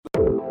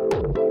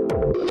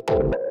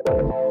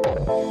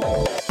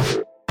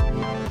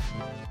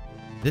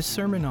This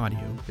sermon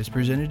audio is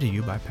presented to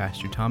you by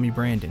Pastor Tommy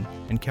Brandon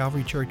and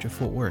Calvary Church of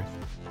Fort Worth.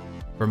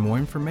 For more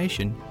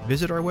information,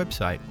 visit our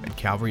website at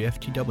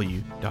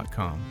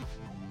calvaryftw.com.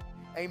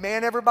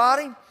 Amen,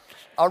 everybody?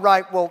 All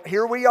right, well,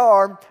 here we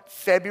are.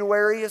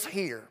 February is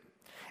here.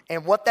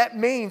 And what that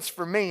means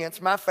for me,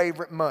 it's my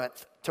favorite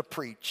month to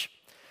preach.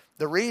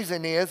 The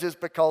reason is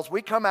because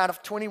we come out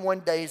of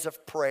 21 days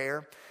of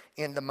prayer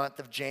in the month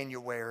of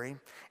January.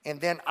 And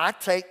then I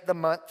take the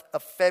month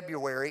of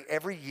February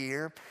every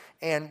year.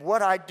 And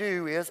what I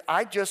do is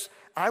I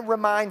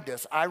remind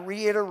us, I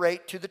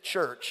reiterate to the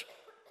church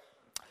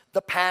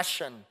the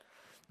passion,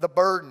 the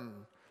burden,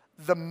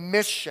 the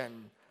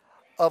mission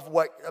of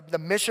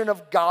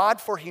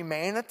God for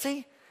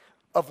humanity,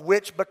 of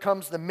which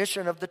becomes the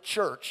mission of the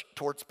church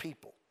towards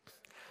people.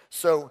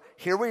 So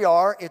here we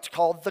are. It's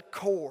called The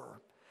Core.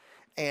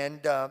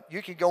 And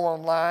you can go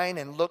online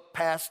and look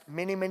past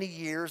many, many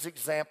years,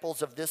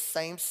 examples of this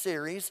same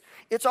series.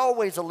 It's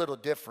always a little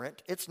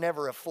different. It's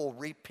never a full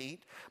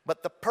repeat.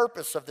 But the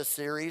purpose of the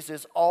series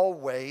is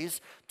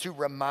always to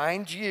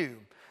remind you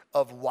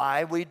of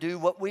why we do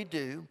what we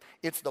do.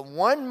 It's the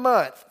 1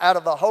 month out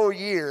of the whole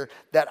year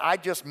that I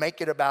just make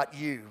it about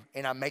you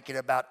and I make it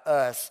about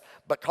us.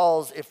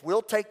 Because if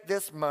we'll take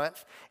this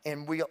month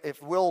and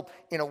if we'll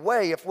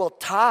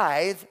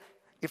tithe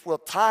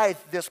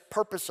this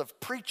purpose of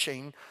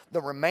preaching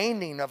the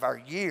remaining of our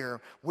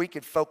year, we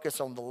could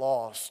focus on the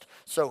lost.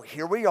 So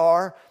here we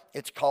are.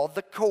 It's called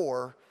The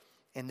Core,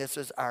 and this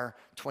is our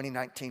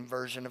 2019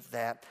 version of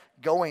that,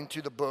 going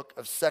to the book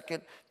of 2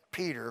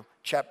 Peter,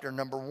 chapter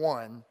number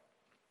 1.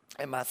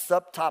 And my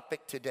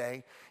subtopic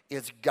today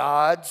is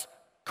God's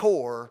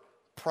core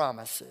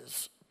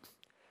promises.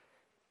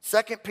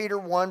 2 Peter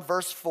 1,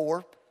 verse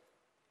 4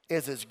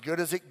 is as good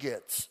as it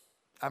gets.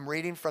 I'm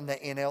reading from the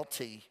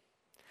NLT.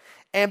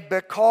 And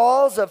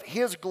because of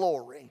his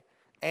glory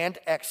and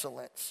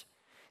excellence,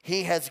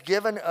 he has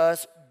given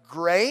us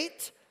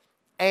great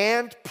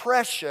and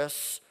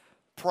precious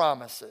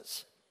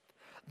promises.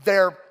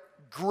 They're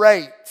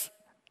great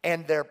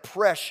and they're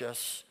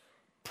precious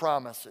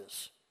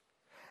promises.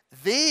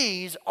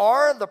 These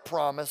are the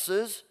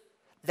promises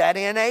that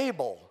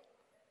enable,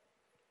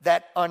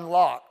 that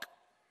unlock,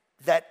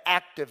 that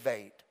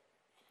activate,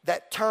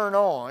 that turn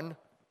on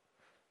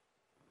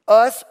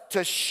us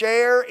to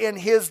share in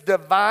his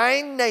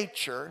divine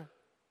nature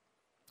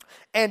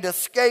and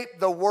escape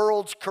the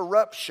world's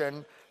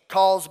corruption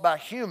caused by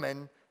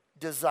human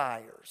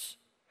desires.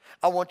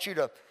 I want you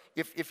to,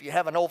 if you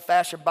have an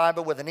old-fashioned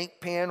Bible with an ink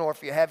pen, or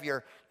if you have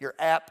your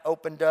app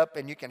opened up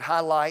and you can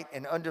highlight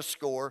and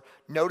underscore,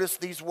 notice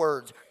these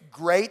words: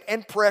 great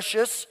and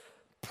precious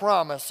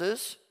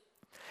promises.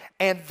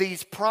 And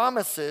these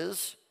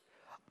promises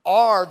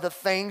are the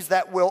things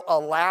that will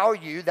allow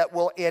you, that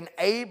will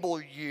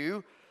enable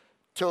you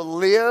to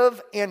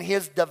live in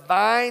his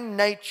divine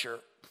nature.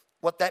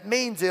 What that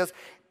means is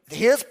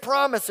his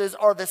promises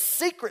are the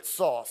secret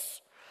sauce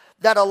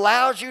that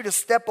allows you to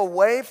step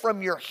away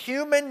from your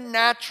human,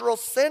 natural,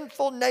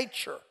 sinful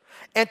nature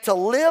and to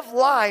live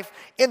life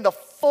in the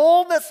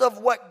fullness of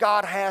what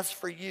God has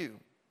for you.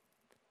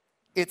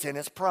 It's in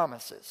his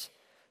promises.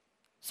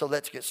 So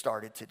let's get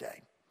started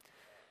today.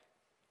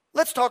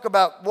 Let's talk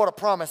about what a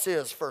promise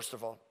is, first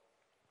of all.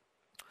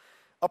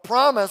 A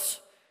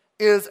promise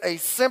is a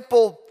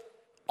simple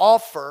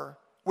offer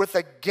with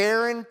a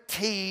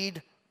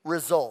guaranteed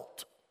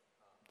result.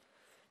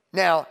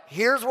 Now,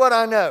 here's what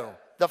I know.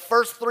 The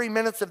first 3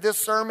 minutes of this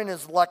sermon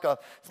is like a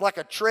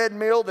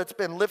treadmill that's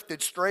been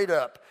lifted straight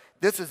up.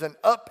 This is an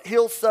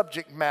uphill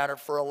subject matter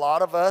for a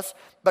lot of us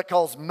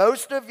because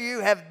most of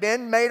you have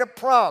been made a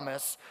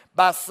promise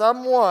by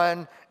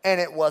someone and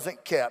it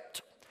wasn't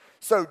kept.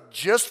 So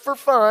just for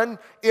fun,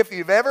 if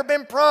you've ever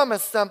been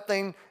promised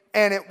something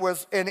and it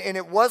was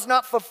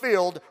not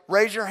fulfilled,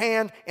 raise your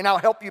hand and I'll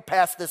help you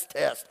pass this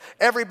test.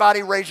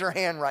 Everybody raise your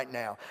hand right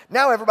now.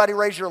 Now everybody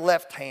raise your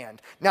left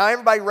hand. Now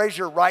everybody raise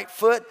your right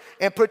foot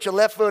and put your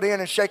left foot in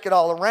and shake it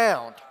all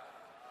around.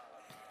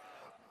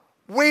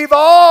 We've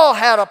all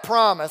had a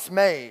promise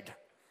made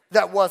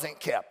that wasn't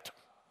kept.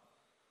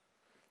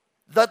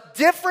 The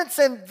difference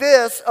in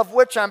this of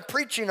which I'm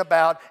preaching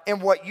about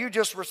and what you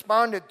just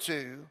responded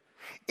to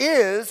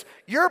is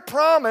your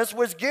promise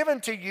was given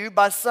to you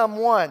by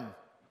someone.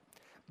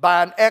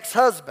 By an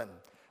ex-husband,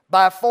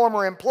 by a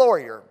former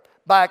employer,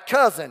 by a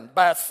cousin,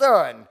 by a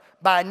son,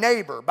 by a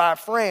neighbor, by a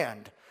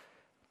friend.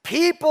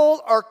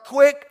 People are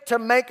quick to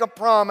make a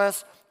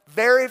promise.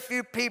 Very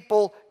few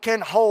people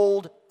can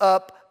hold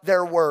up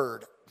their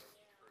word.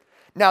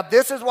 Now,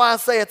 this is why I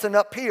say it's an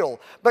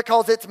uphill,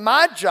 because it's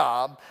my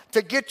job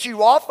to get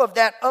you off of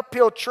that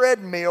uphill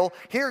treadmill.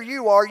 Here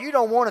you are, you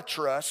don't want to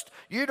trust.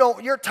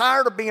 You're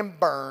tired of being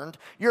burned.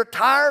 You're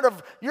tired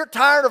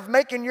of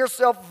making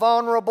yourself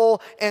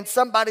vulnerable and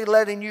somebody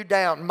letting you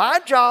down. My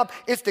job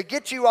is to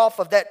get you off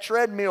of that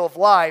treadmill of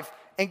life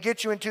and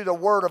get you into the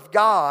Word of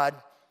God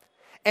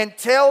and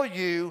tell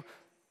you,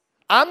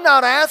 I'm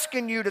not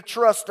asking you to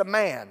trust a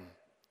man.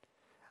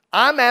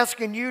 I'm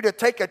asking you to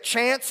take a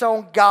chance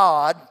on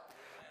God,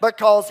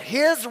 because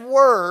his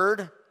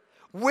word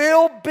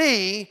will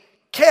be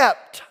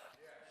kept.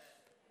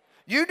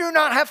 You do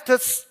not have to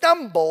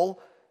stumble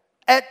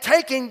at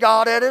taking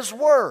God at His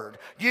word.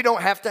 You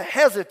don't have to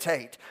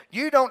hesitate.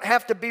 You don't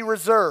have to be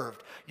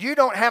reserved. You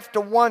don't have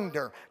to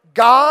wonder.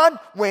 God,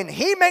 when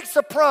He makes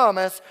a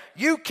promise,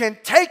 you can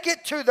take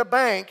it to the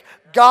bank.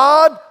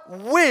 God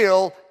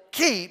will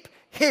keep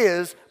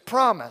His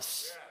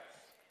promise.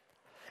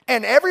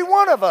 And every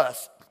one of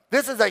us,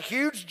 this is a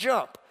huge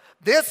jump.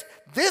 This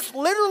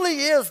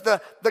literally is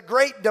the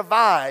great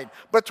divide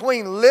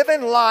between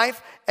living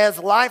life as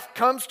life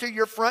comes to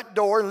your front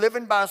door,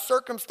 living by a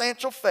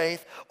circumstantial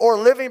faith, or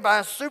living by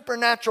a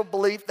supernatural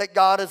belief that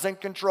God is in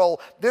control.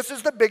 This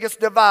is the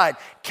biggest divide.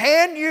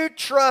 Can you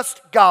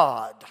trust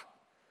God?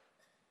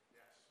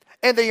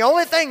 And the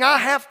only thing I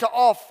have to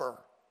offer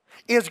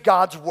is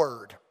God's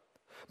word.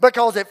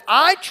 Because if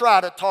I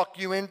try to talk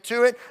you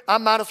into it, I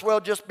might as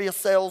well just be a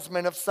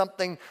salesman of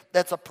something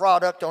that's a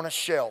product on a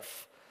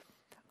shelf.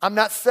 I'm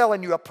not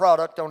selling you a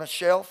product on a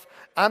shelf.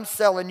 I'm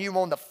selling you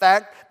on the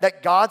fact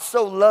that God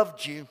so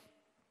loved you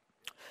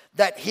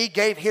that He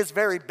gave His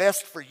very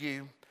best for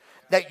you,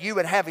 that you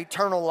would have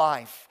eternal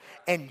life.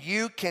 And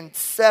you can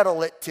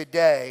settle it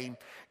today.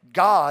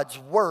 God's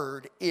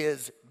word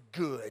is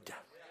good.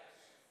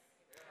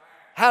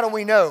 How do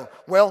we know?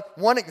 Well,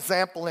 one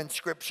example in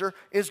Scripture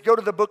is go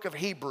to the book of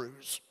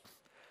Hebrews.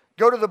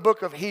 Go to the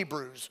book of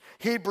Hebrews.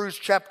 Hebrews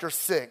chapter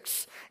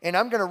 6. And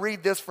I'm going to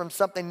read this from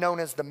something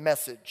known as the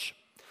Message.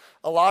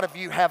 A lot of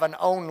you have an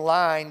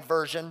online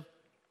version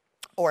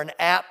or an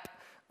app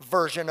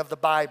version of the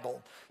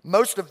Bible.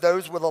 Most of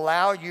those will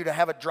allow you to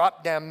have a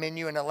drop-down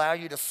menu and allow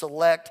you to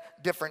select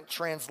different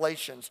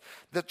translations.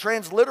 The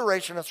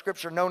transliteration of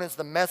Scripture known as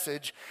the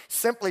Message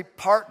simply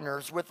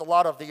partners with a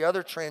lot of the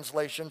other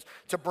translations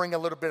to bring a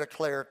little bit of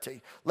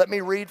clarity. Let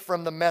me read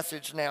from the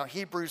Message now,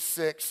 Hebrews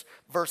 6,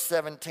 verse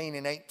 17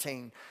 and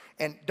 18.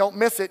 And don't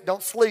miss it,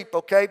 don't sleep,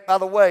 okay? By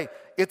the way,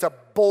 it's a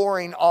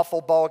boring,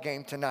 awful ball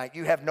game tonight.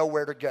 You have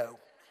nowhere to go.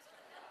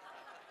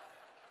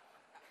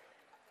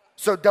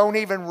 So don't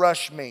even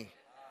rush me,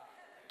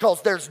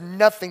 because there's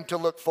nothing to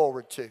look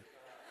forward to.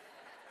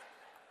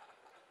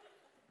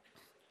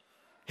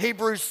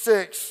 Hebrews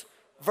 6,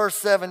 verse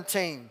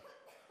 17.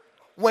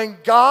 When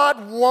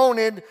God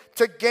wanted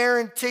to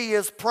guarantee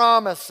His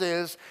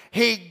promises,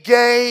 He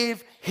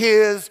gave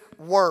His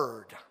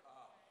word.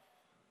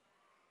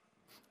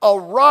 A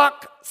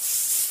rock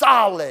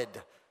solid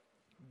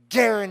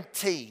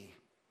guarantee.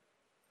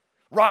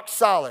 Rock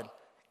solid.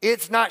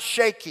 It's not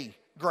shaky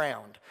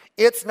ground.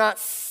 It's not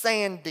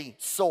sandy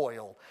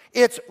soil.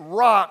 It's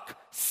rock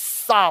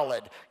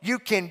solid. You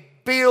can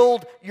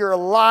build your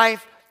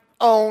life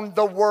on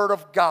the Word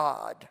of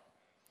God.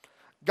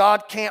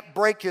 God can't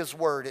break His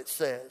word, it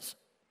says.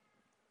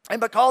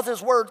 And because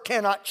His word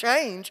cannot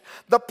change,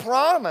 the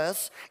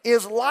promise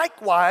is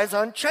likewise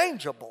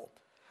unchangeable.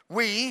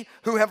 We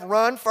who have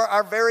run for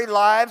our very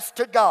lives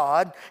to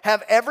God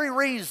have every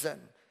reason.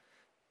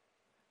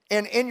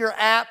 And in your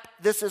app,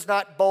 this is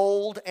not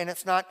bold and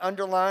it's not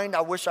underlined.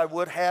 I wish I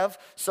would have,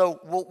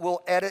 so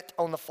we'll edit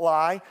on the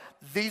fly.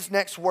 These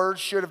next words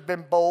should have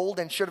been bold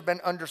and should have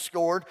been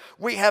underscored.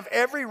 We have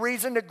every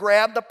reason to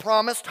grab the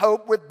promised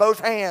hope with both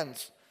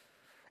hands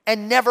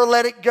and never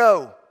let it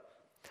go.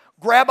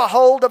 Grab a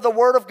hold of the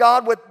Word of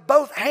God with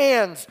both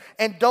hands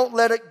and don't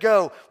let it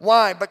go.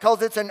 Why?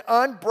 Because it's an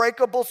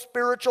unbreakable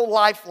spiritual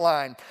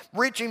lifeline,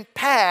 reaching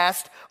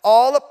past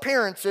all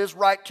appearances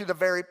right to the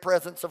very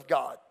presence of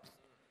God.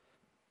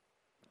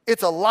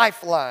 It's a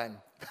lifeline.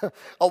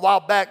 A while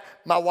back,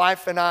 my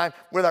wife and I,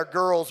 with our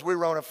girls, we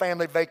were on a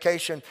family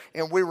vacation,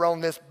 and we were on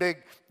this big,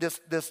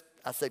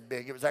 I say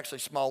big, it was actually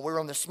small. We were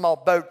on this small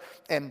boat,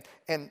 and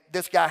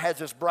this guy has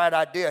this bright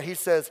idea. He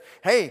says,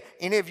 hey,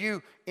 any of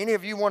you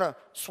want to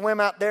swim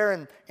out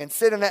there and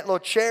sit in that little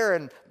chair,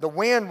 and the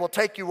wind will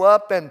take you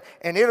up, and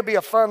it'll be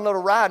a fun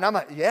little ride. And I'm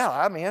like, yeah,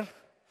 I'm in.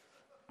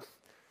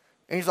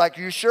 And he's like,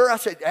 you sure? I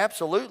said,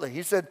 absolutely.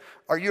 He said,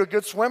 are you a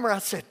good swimmer? I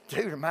said,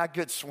 dude, am I a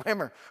good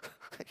swimmer?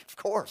 Of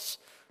course.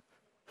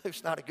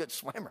 Who's not a good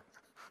swimmer?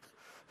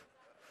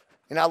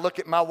 And I look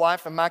at my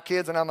wife and my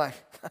kids, and I'm like,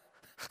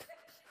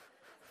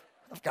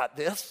 I've got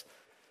this.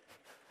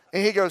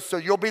 And he goes, so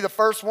you'll be the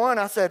first one?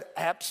 I said,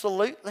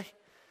 absolutely.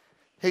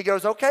 He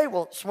goes, okay,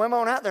 well, swim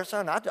on out there,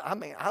 son.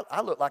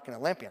 I look like an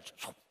Olympian.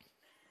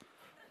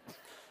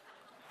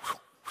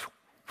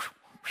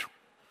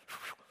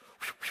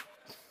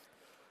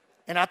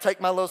 And I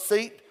take my little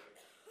seat,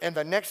 and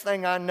the next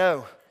thing I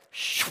know,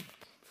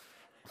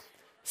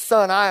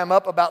 son, I am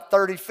up about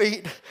 30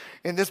 feet,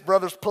 and this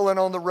brother's pulling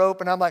on the rope,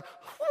 and I'm like,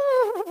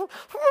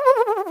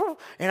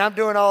 and I'm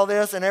doing all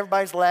this, and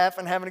everybody's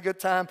laughing, having a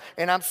good time,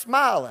 and I'm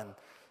smiling.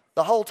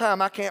 The whole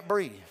time I can't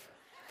breathe.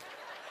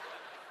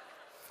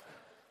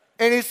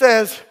 And he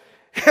says,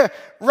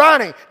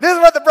 Ronnie, this is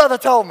what the brother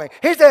told me.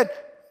 He said,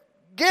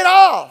 get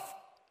off.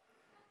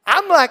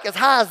 I'm like as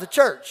high as the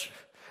church.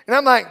 And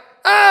I'm like,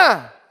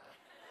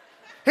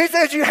 He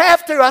says, you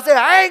have to. I said,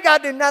 I ain't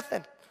got to do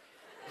nothing.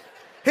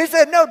 He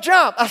said, no,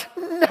 jump. I said,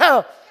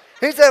 no.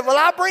 He said, well,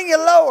 I'll bring you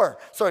lower.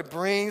 So he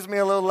brings me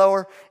a little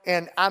lower,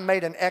 and I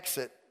made an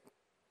exit.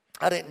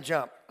 I didn't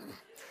jump.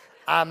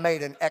 I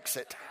made an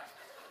exit.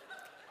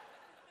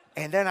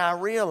 And then I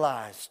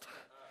realized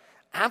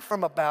I'm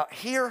from about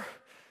here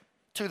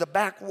to the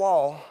back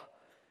wall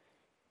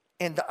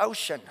in the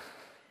ocean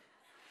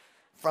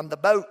from the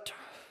boat.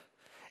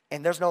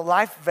 And there's no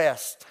life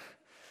vest.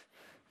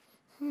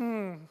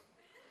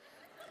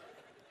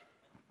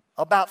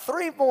 About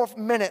 3 more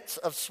minutes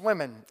of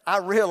swimming, I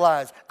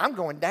realized I'm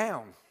going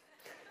down.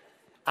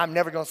 I'm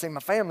never going to see my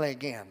family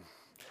again.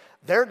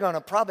 They're going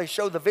to probably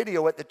show the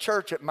video at the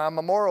church at my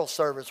memorial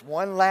service.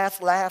 One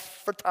last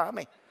laugh for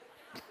Tommy.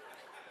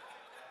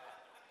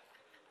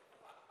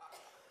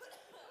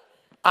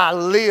 I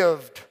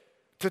lived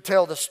to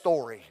tell the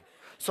story.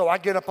 So I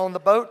get up on the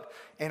boat,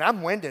 and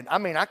I'm winded. I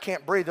mean, I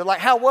can't breathe. They're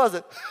like, how was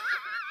it?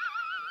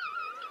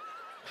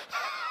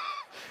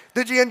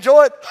 Did you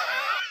enjoy it?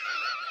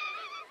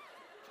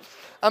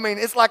 I mean,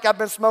 it's like I've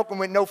been smoking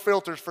with no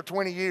filters for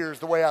 20 years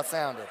the way I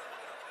sounded.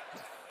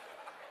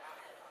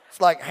 It's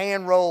like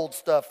hand-rolled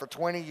stuff for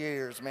 20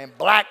 years, man.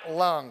 Black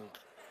lung.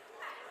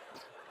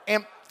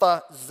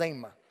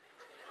 Emphysema.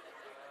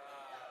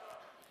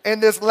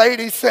 And this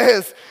lady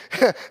says,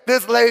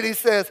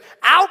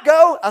 I'll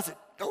go. I said,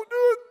 don't do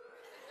it.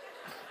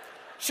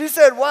 She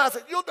said, why? I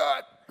said, you'll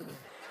die.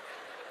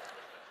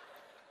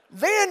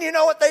 Then you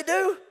know what they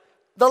do?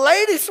 The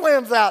lady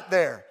swims out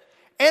there.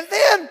 And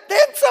then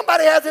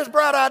somebody has this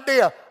bright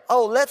idea.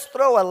 Oh, let's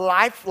throw a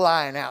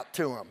lifeline out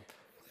to him.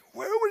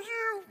 Where was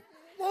you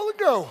a while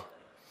ago?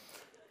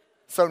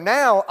 So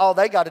now all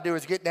they got to do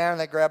is get down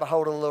and they grab a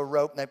hold of a little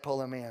rope and they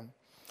pull him in.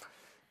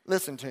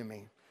 Listen to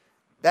me.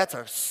 That's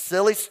a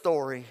silly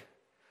story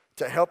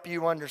to help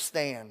you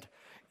understand.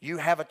 You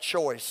have a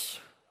choice.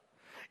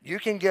 You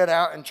can get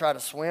out and try to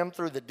swim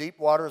through the deep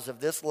waters of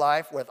this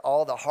life with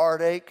all the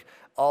heartache,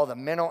 all the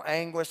mental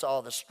anguish,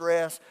 all the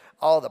stress,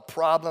 all the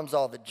problems,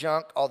 all the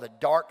junk, all the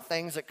dark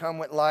things that come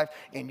with life,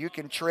 and you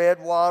can tread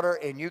water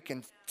and you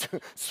can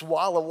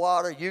swallow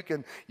water. You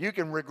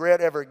can regret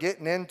ever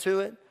getting into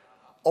it.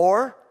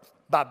 Or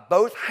by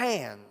both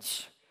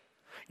hands,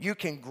 you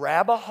can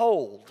grab a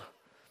hold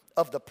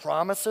of the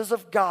promises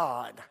of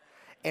God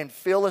and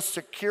feel a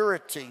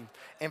security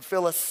and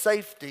feel a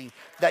safety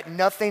that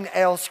nothing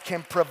else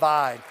can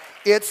provide.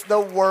 It's the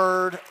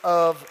word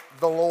of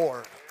the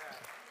Lord.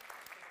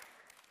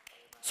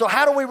 So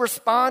how do we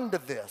respond to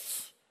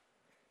this?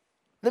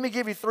 Let me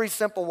give you 3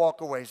 simple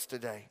walkaways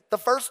today. The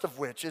first of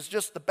which is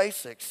just the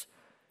basics.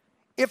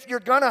 If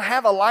you're going to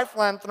have a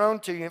lifeline thrown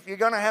to you, if you're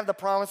going to have the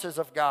promises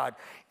of God,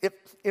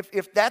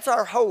 if that's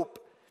our hope,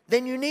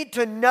 then you need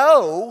to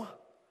know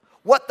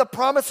what the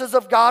promises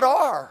of God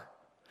are.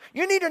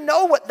 You need to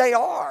know what they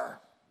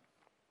are.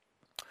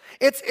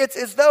 It's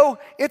as though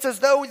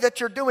that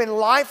you're doing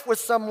life with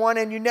someone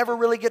and you never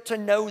really get to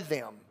know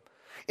them.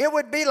 It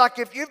would be like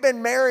if you've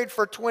been married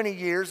for 20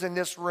 years in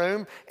this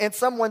room and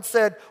someone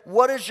said,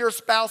 what is your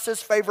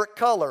spouse's favorite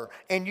color?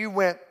 And you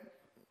went,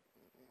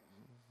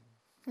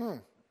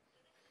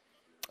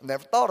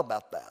 never thought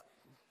about that.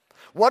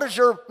 What is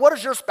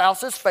your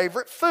spouse's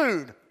favorite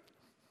food?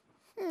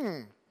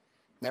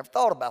 Never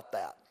thought about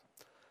that.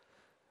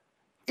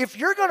 If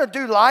you're going to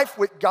do life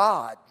with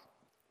God,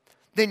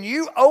 then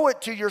you owe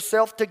it to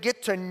yourself to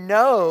get to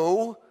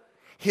know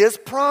His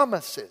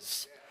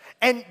promises.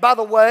 And by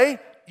the way,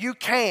 you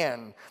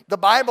can. The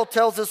Bible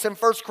tells us in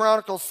 1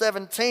 Chronicles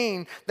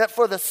 17 that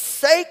for the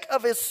sake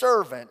of His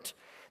servant,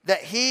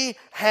 that He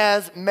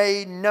has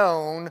made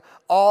known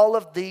all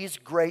of these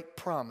great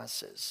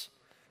promises.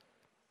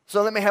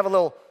 So let me have a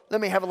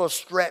little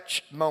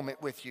stretch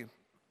moment with you.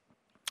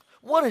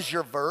 What is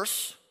your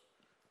verse?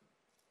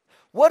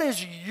 What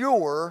is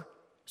your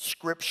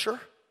scripture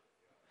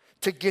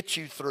to get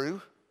you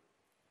through?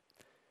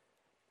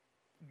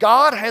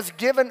 God has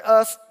given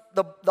us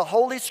the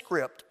Holy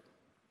Script,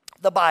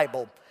 the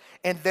Bible,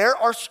 and there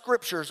are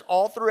scriptures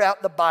all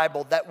throughout the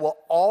Bible that will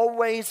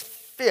always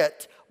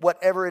fit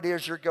whatever it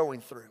is you're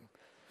going through.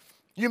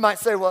 You might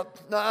say, well,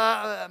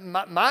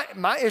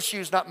 my issue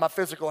is not my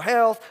physical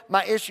health.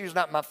 My issue is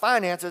not my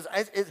finances.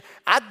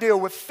 I deal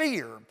with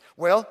fear.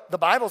 Well, the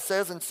Bible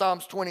says in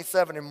Psalms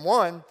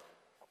 27:1,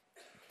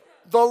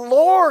 the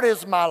Lord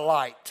is my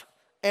light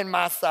and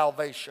my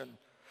salvation.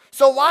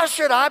 So why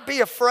should I be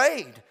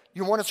afraid?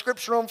 You want a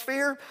scripture on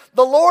fear?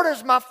 The Lord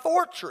is my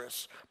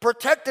fortress,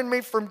 protecting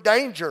me from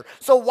danger.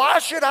 So why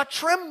should I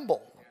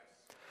tremble?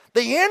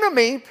 The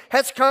enemy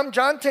has come,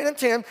 John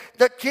 10:10,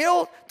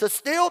 to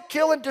steal,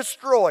 kill, and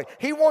destroy.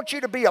 He wants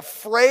you to be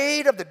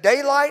afraid of the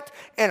daylight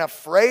and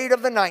afraid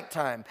of the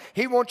nighttime.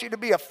 He wants you to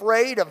be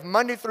afraid of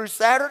Monday through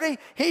Saturday.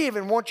 He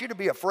even wants you to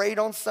be afraid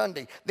on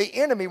Sunday. The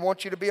enemy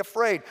wants you to be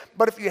afraid.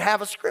 But if you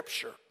have a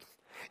scripture,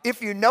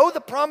 if you know the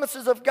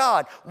promises of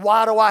God,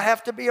 why do I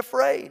have to be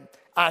afraid?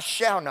 I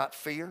shall not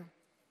fear.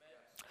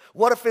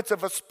 What if it's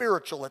of a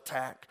spiritual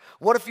attack?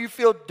 What if you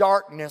feel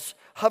darkness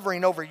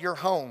hovering over your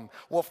home?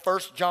 Well, 1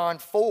 John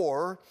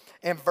 4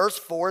 and verse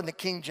 4 in the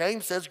King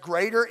James says,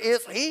 greater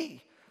is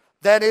He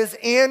that is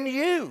in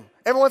you.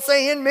 Everyone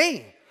say in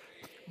me.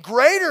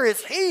 Greater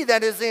is he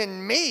that is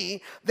in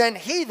me than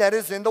he that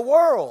is in the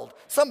world.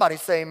 Somebody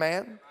say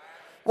amen.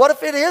 What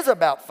if it is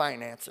about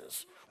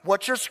finances?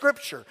 What's your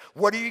scripture?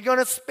 What are you going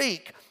to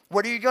speak?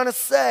 What are you going to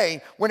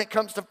say when it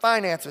comes to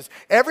finances?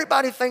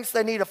 Everybody thinks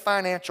they need a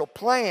financial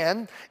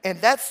plan, and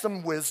that's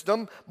some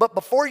wisdom. But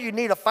before you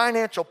need a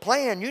financial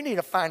plan, you need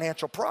a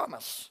financial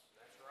promise.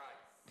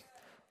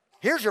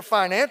 Here's your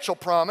financial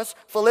promise,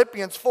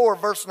 Philippians 4,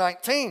 verse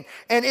 19.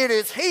 And it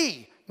is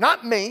he,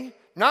 not me,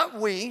 not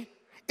we,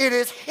 it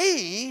is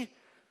he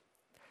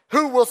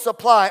who will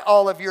supply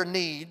all of your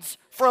needs.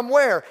 From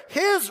where?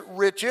 His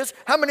riches.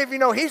 How many of you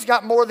know he's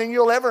got more than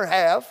you'll ever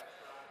have?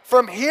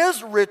 From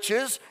his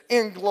riches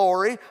in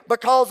glory.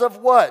 Because of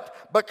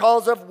what?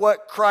 Because of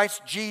what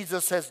Christ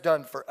Jesus has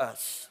done for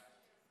us.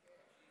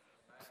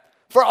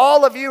 For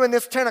all of you in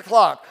this 10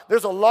 o'clock,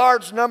 there's a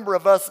large number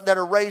of us that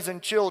are raising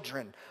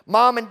children.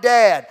 Mom and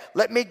dad,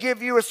 let me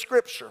give you a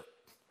scripture.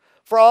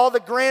 For all the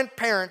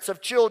grandparents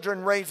of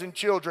children raising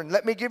children,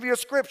 let me give you a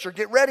scripture.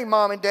 Get ready,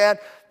 mom and dad.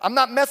 I'm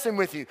not messing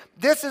with you.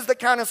 This is the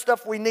kind of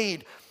stuff we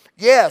need.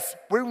 Yes,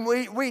 we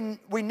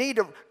need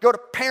to go to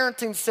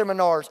parenting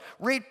seminars,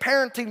 read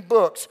parenting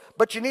books,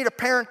 but you need a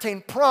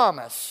parenting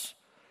promise.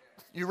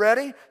 You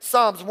ready?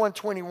 Psalms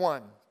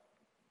 121.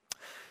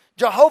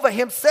 Jehovah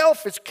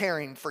himself is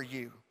caring for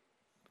you.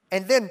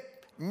 And then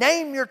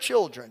name your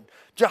children.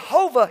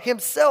 Jehovah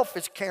himself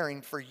is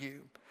caring for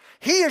you.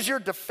 He is your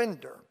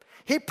defender.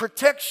 He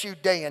protects you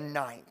day and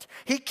night.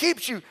 He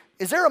keeps you.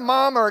 Is there a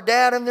mom or a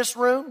dad in this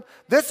room?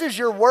 This is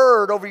your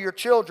word over your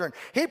children.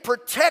 He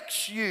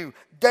protects you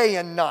day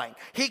and night.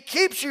 He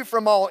keeps you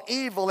from all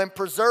evil and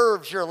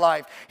preserves your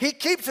life. He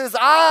keeps his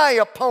eye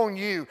upon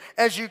you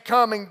as you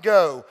come and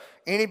go.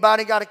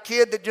 Anybody got a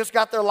kid that just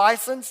got their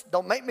license?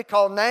 Don't make me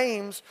call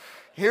names.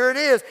 Here it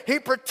is. He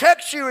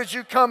protects you as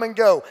you come and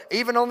go,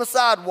 even on the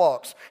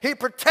sidewalks. He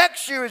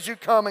protects you as you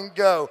come and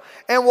go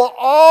and will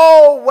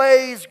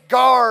always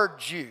guard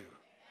you.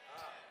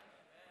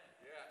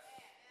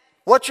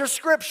 What's your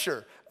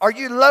scripture? Are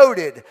you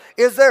loaded?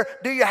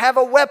 Do you have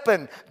a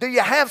weapon? Do you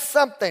have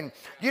something?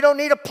 You don't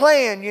need a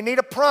plan. You need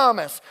a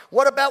promise.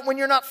 What about when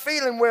you're not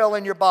feeling well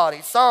in your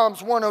body?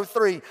 Psalms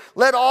 103.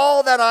 Let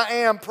all that I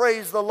am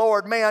praise the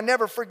Lord. May I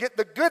never forget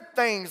the good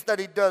things that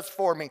he does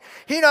for me.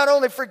 He not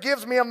only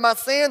forgives me of my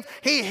sins,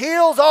 he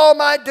heals all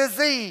my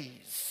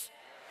disease.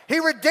 He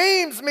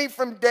redeems me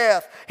from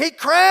death. He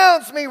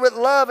crowns me with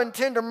love and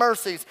tender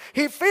mercies.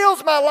 He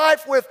fills my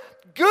life with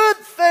good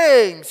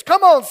things.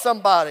 Come on,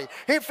 somebody.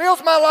 He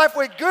fills my life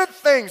with good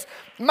things.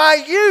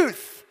 My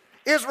youth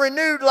is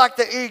renewed like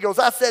the eagles.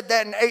 I said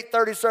that in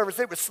 8:30 service.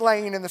 It was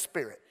slain in the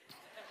spirit.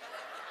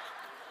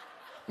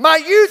 My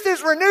youth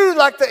is renewed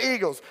like the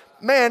eagles.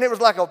 Man, it was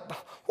like a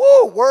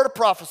word of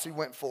prophecy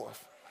went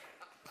forth.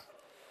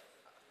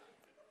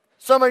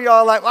 Some of y'all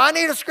are like, well, I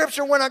need a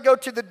scripture when I go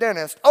to the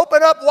dentist.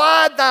 Open up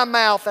wide thy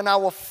mouth and I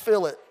will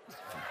fill it.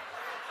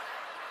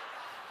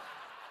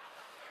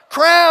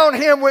 Crown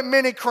him with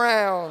many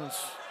crowns.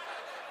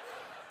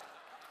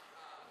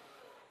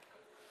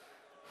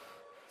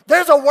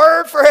 There's a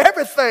word for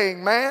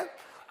everything, man.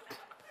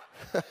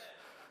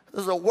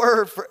 There's a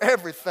word for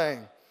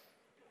everything.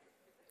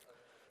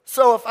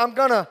 So if I'm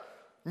going to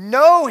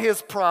know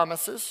his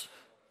promises,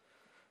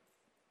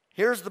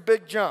 here's the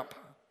big jump.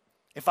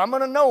 If I'm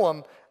going to know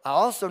them, I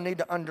also need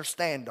to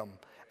understand them.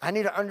 I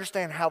need to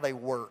understand how they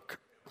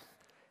work.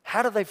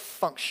 How do they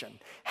function?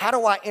 How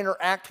do I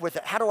interact with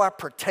it? How do I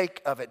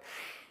partake of it?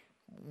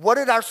 What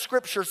did our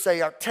scripture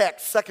say, our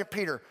text, 2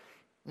 Peter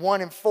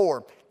 1 and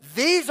 4?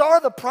 These are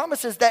the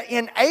promises that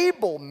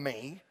enable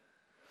me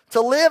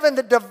to live in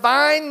the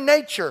divine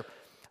nature.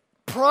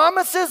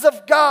 Promises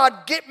of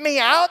God get me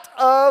out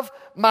of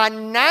my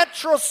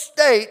natural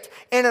state,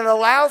 and it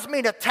allows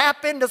me to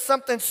tap into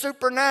something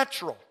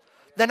supernatural.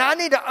 Then I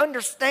need to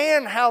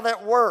understand how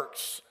that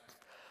works.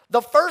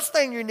 The first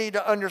thing you need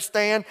to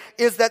understand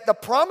is that the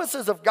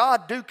promises of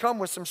God do come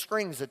with some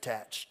strings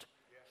attached.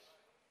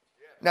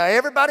 Now,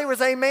 everybody was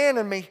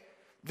amening me.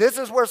 This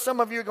is where some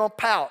of you are going to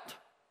pout.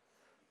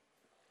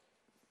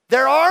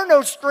 There are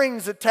no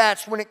strings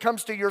attached when it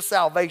comes to your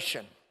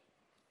salvation.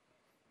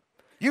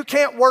 You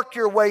can't work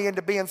your way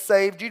into being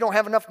saved. You don't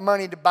have enough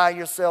money to buy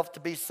yourself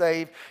to be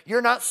saved.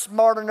 You're not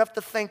smart enough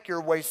to think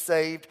your way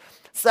saved.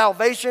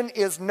 Salvation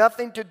is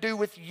nothing to do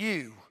with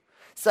you.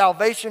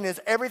 Salvation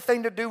is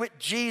everything to do with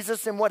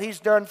Jesus and what he's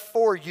done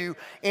for you.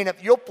 And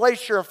if you'll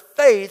place your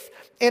faith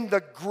in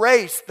the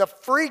grace, the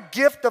free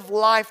gift of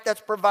life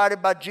that's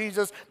provided by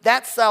Jesus,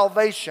 that's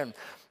salvation.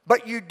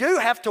 But you do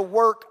have to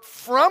work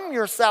from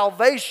your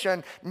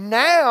salvation.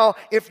 Now,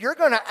 if you're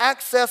going to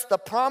access the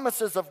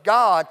promises of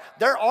God,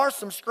 there are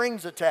some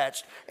strings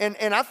attached. And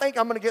I think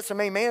I'm going to get some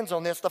amens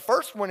on this. The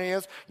first one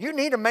is you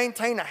need to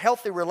maintain a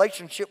healthy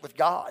relationship with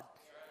God.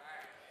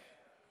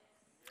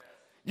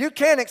 You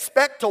can't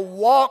expect to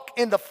walk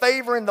in the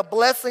favor and the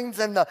blessings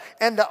and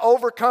the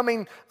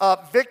overcoming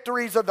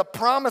victories of the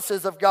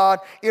promises of God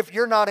if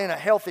you're not in a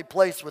healthy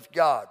place with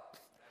God.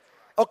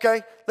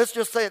 Okay, let's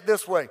just say it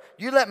this way.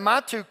 You let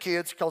my two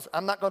kids, because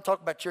I'm not going to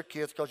talk about your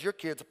kids because your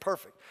kids are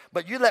perfect,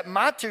 but you let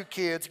my two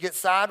kids get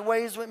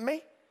sideways with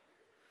me.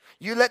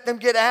 You let them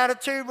get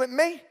attitude with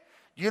me.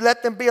 You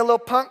let them be a little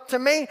punk to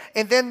me,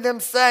 and then them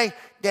say,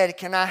 Daddy,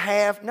 can I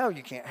have? No,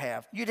 you can't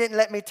have. You didn't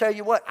let me tell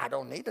you what. I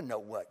don't need to know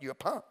what. You're a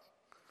punk.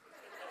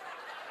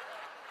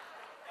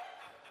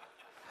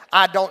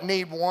 I don't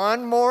need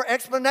one more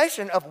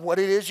explanation of what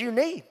it is you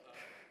need.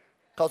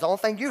 Because the only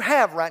thing you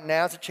have right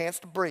now is a chance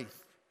to breathe.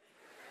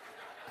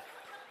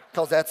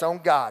 Because that's on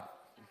God.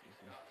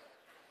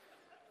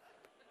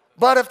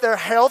 But if they're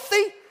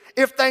healthy,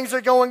 if things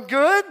are going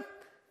good,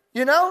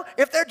 you know,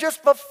 if they're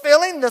just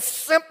fulfilling the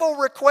simple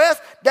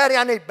request, Daddy,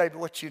 I need, baby,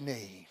 what you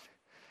need.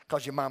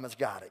 Because your mama's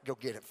got it. Go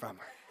get it from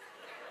her.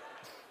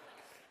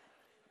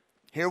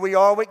 Here we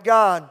are with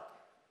God.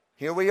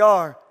 Here we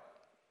are.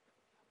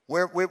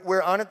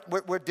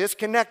 We're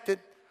disconnected.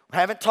 We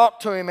haven't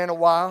talked to him in a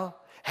while.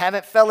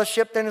 Haven't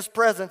fellowshipped in his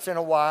presence in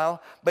a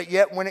while. But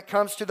yet when it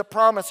comes to the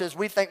promises,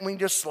 we think we can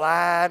just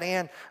slide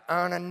in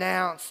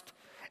unannounced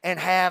and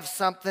have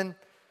something.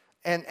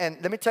 And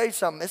let me tell you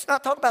something. It's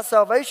not talking about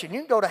salvation. You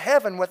can go to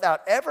heaven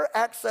without ever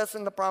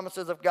accessing the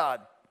promises of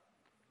God.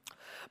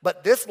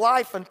 But this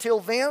life until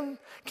then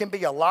can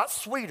be a lot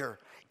sweeter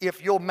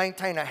if you'll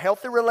maintain a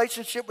healthy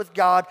relationship with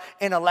God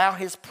and allow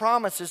his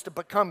promises to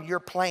become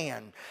your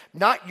plan.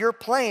 Not your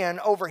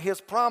plan over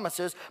his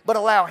promises, but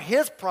allow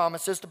his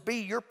promises to be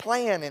your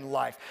plan in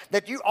life.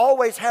 That you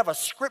always have a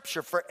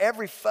scripture for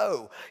every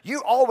foe.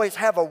 You always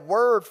have a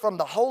word from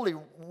the holy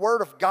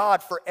word of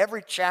God for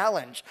every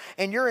challenge.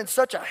 And you're in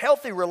such a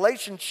healthy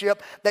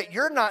relationship that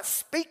you're not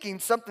speaking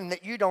something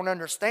that you don't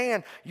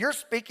understand. You're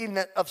speaking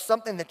of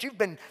something that you've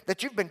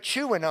been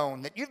chewing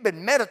on, that you've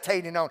been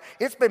meditating on.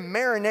 It's been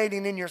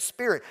marinating in your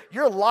spirit.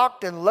 You're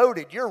locked and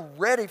loaded. You're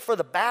ready for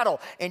the battle,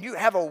 and you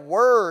have a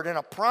word and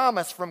a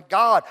promise from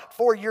God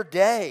for your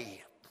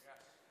day.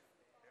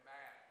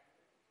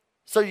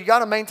 So you got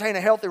to maintain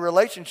a healthy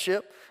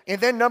relationship.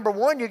 And then number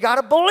one, you got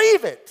to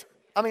believe it.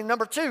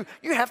 Number two,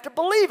 you have to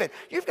believe it.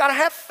 You've got to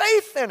have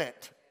faith in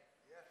it.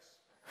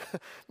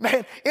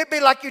 Man, it'd be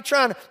like you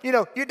trying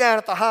to, you're down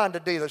at the Honda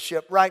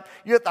dealership, right?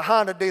 You're at the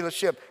Honda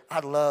dealership.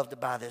 I'd love to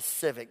buy this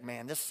Civic,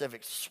 man. This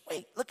Civic's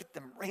sweet. Look at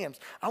them rims.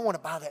 I want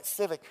to buy that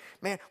Civic.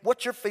 Man,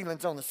 what's your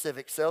feelings on the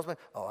Civic, salesman?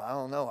 Oh, I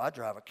don't know. I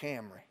drive a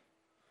Camry.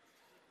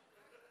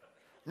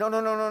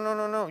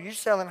 No. You're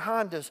selling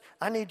Hondas.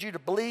 I need you to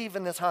believe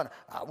in this Honda.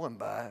 I wouldn't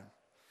buy it.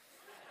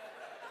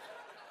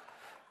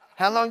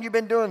 How long you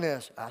been doing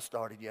this? I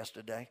started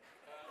yesterday.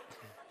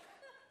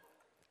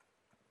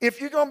 If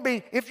you're going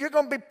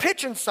to be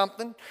pitching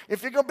something,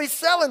 if you're going to be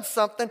selling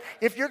something,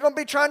 if you're going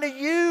to be trying to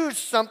use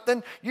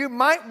something, you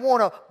might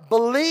want to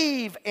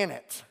believe in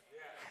it.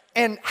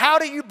 And how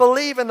do you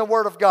believe in the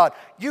Word of God?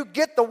 You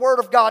get the Word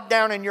of God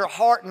down in your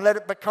heart and let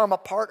it become a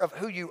part of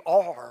who you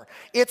are.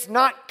 It's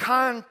not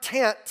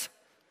content,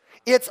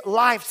 it's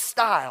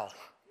lifestyle.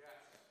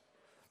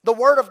 The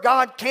Word of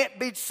God can't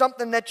be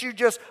something that you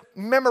just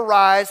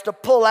memorize to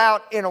pull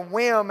out in a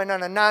whim and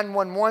in a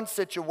 911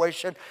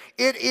 situation.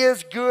 It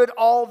is good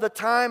all the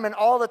time, and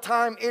all the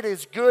time it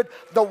is good.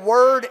 The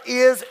Word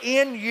is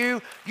in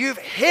you. You've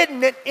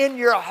hidden it in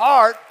your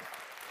heart,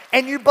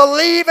 and you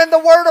believe in the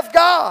Word of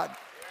God.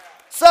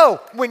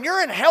 So, when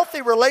you're in a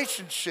healthy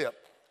relationship,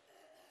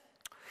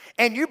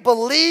 and you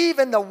believe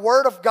in the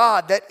Word of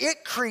God, that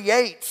it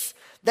creates,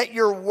 that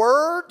your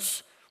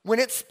words, when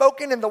it's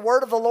spoken in the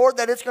word of the Lord,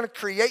 that it's going to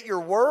create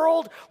your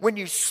world. When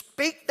you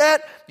speak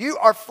that, you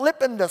are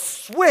flipping the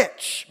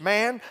switch,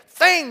 man.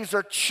 Things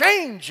are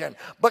changing.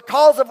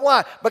 Because of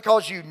why?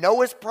 Because you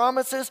know his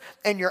promises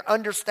and you're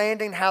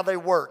understanding how they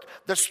work.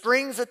 The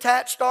strings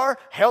attached are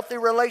healthy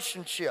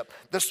relationship.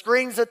 The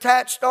strings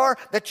attached are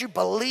that you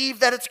believe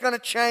that it's going to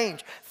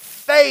change.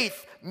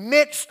 Faith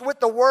mixed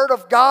with the word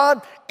of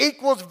God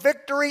equals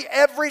victory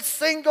every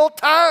single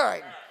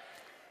time.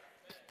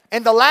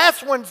 And the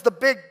last one's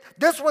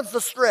this one's the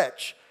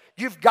stretch.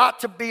 You've got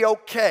to be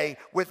okay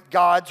with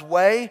God's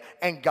way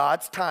and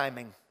God's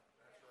timing.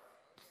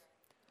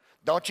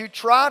 Don't you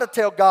try to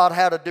tell God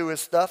how to do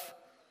his stuff.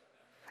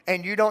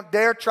 And you don't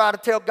dare try to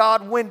tell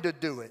God when to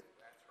do it.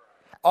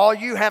 All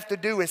you have to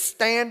do is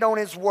stand on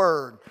his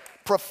word.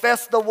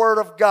 Profess the word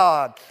of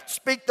God.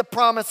 Speak the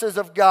promises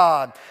of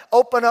God.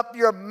 Open up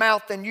your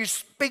mouth and you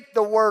speak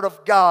the word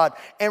of God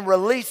and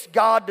release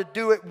God to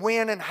do it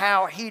when and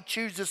how he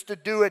chooses to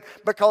do it,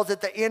 because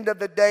at the end of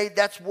the day,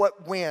 that's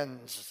what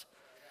wins.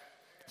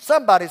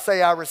 Somebody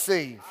say, I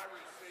receive.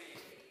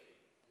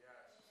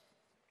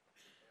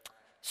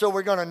 So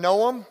we're going to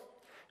know them.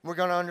 We're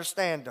going to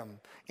understand them.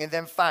 And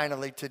then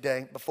finally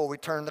today, before we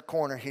turn the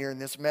corner here in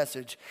this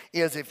message,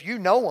 is if you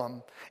know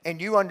them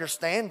and you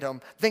understand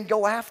them, then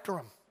go after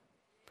them.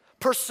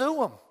 Pursue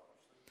them.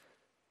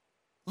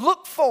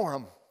 Look for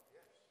them.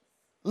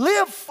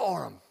 Live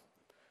for them.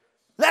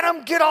 Let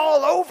them get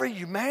all over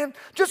you, man.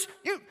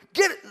 You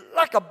get it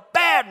like a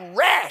bad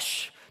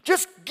rash.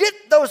 Just get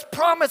those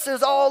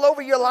promises all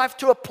over your life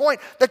to a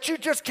point that you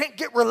just can't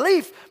get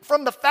relief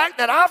from the fact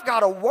that I've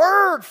got a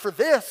word for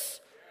this.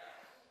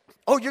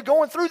 Oh, you're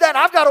going through that?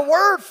 I've got a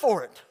word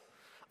for it.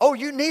 Oh,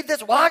 you need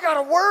this? Well, I got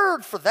a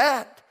word for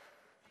that.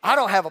 I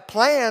don't have a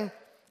plan.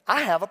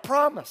 I have a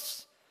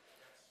promise.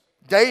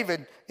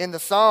 David in the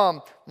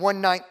Psalm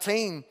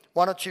 119,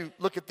 why don't you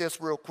look at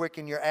this real quick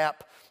in your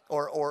app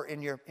or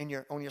on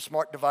your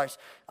smart device.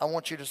 I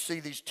want you to see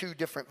these two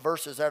different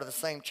verses out of the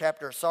same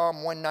chapter.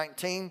 Psalm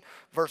 119,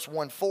 verse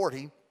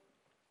 140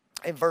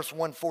 and verse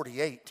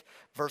 148.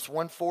 Verse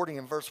 140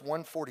 and verse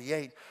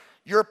 148.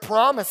 Your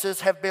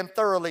promises have been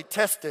thoroughly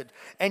tested,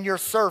 and your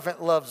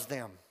servant loves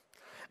them.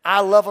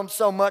 I love them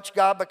so much,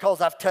 God, because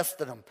I've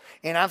tested them.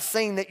 And I've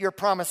seen that your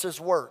promises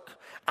work.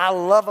 I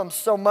love them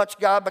so much,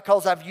 God,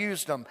 because I've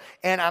used them.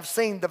 And I've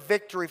seen the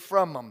victory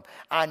from them.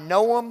 I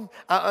know them,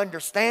 I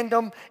understand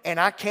them, and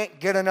I can't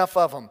get enough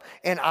of them.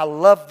 And I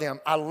love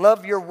them. I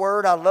love your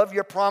word. I love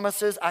your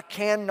promises. I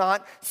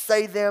cannot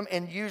say them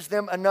and use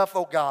them enough,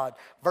 oh God.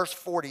 Verse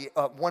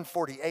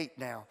 148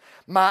 now.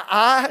 My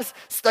eyes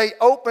stay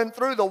open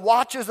through the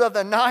watches of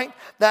the night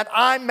that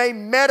I may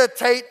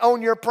meditate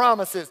on your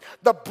promises.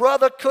 The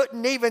brother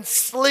couldn't even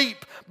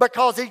sleep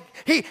because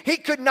he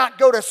could not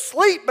go to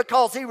sleep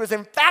because he was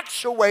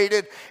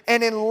infatuated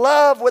and in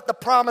love with the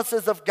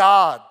promises of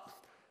God.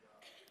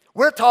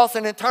 We're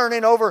tossing and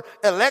turning over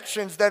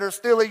elections that are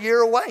still a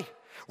year away.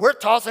 We're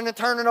tossing and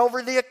turning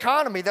over the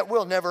economy that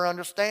we'll never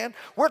understand.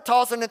 We're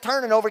tossing and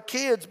turning over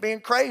kids being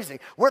crazy.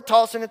 We're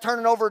tossing and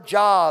turning over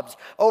jobs,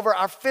 over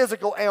our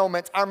physical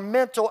ailments, our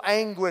mental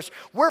anguish.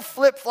 We're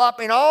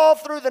flip-flopping all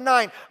through the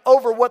night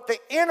over what the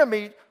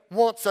enemy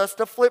wants us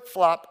to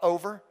flip-flop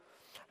over.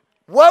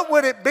 What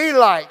would it be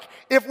like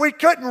if we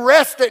couldn't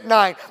rest at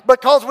night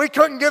because we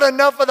couldn't get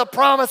enough of the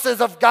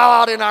promises of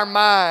God in our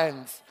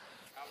minds?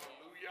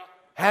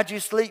 How'd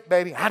you sleep,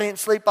 baby? I didn't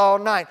sleep all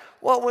night.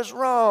 What was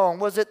wrong?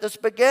 Was it the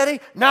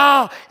spaghetti?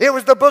 No, it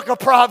was the book of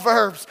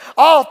Proverbs.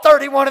 All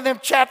 31 of them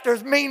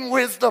chapters mean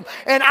wisdom.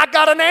 And I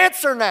got an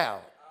answer now.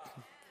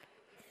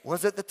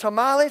 Was it the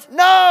tamales?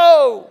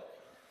 No.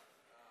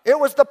 It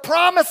was the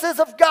promises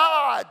of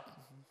God.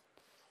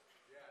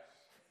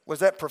 Was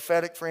that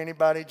prophetic for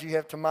anybody? Did you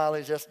have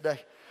tamales yesterday?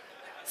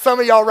 Some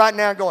of y'all right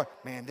now going,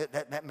 man,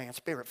 that man's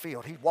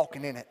spirit-filled. He's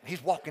walking in it.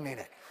 He's walking in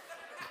it.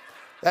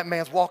 That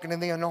man's walking in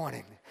the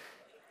anointing.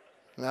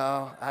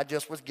 No, I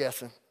just was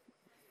guessing.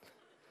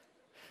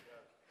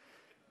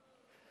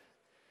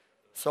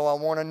 So I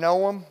want to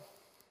know them.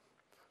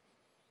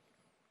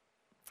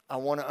 I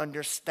want to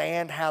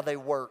understand how they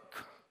work.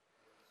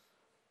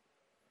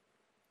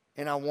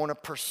 And I want to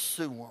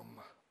pursue them.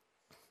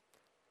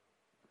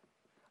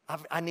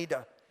 I need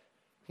to,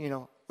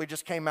 we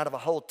just came out of a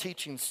whole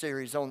teaching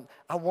series on,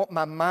 I want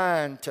my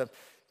mind to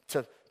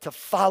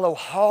follow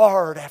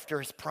hard after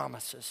his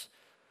promises.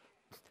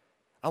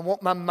 I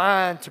want my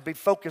mind to be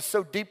focused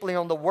so deeply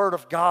on the Word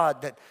of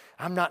God that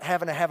I'm not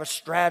having to have a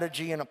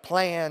strategy and a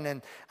plan,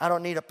 and I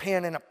don't need a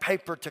pen and a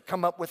paper to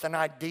come up with an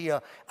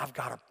idea. I've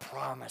got a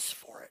promise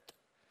for it.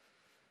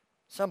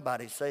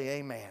 Somebody say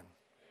amen.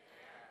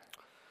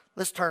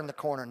 Let's turn the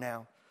corner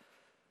now.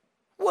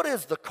 What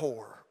is the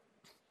core?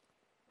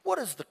 What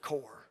is the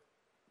core?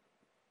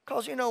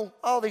 Because,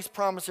 all these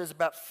promises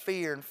about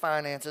fear and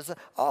finances,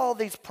 all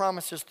these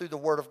promises through the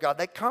Word of God,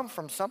 they come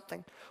from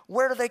something.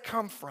 Where do they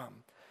come from?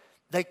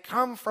 They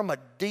come from a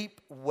deep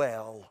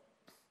well.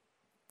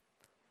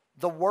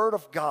 The Word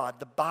of God,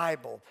 the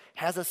Bible,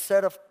 has a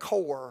set of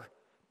core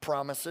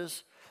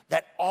promises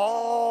that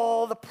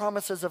all the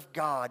promises of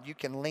God you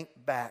can link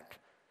back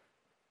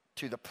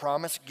to the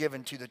promise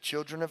given to the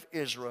children of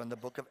Israel in the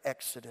book of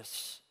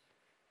Exodus.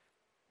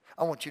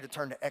 I want you to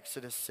turn to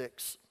Exodus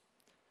 6.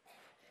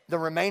 The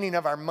remaining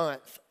of our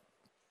month,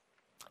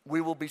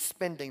 we will be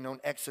spending on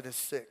Exodus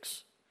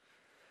 6.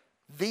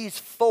 These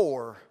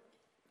four,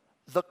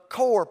 the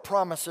core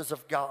promises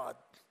of God,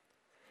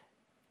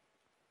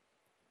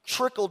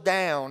 trickle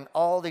down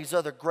all these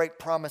other great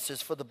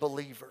promises for the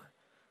believer.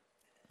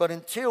 But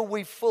until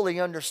we fully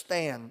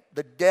understand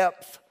the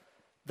depth,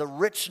 the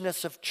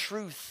richness of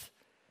truth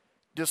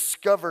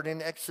discovered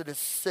in Exodus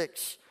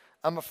 6,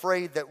 I'm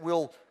afraid that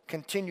we'll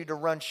continue to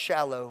run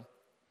shallow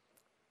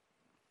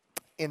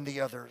in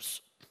the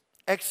others.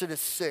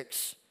 Exodus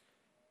 6,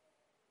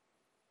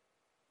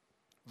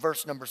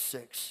 verse number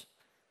 6.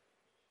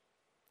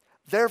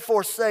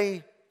 Therefore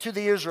say to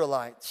the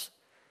Israelites,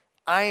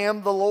 I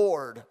am the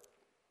Lord,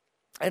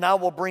 and I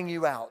will bring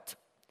you out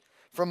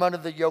from under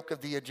the yoke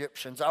of the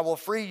Egyptians. I will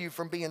free you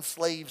from being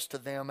slaves to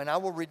them, and I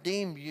will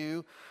redeem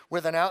you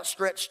with an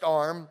outstretched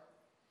arm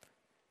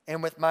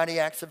and with mighty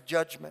acts of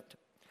judgment.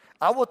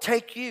 I will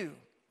take you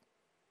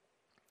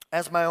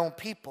as my own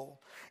people,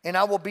 and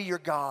I will be your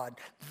God.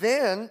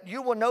 Then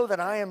you will know that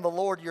I am the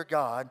Lord your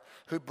God,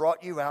 who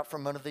brought you out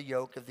from under the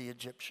yoke of the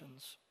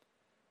Egyptians.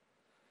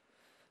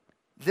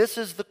 This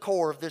is the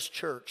core of this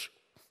church,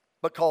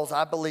 because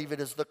I believe it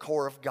is the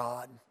core of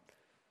God.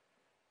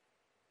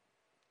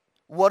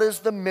 What is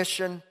the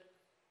mission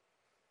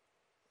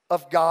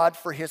of God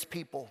for his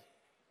people?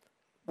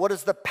 What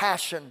is the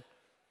passion?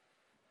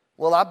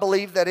 Well, I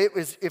believe that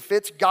if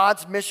it's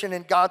God's mission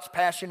and God's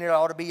passion, it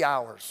ought to be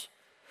ours.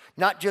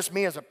 Not just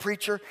me as a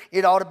preacher.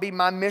 It ought to be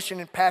my mission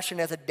and passion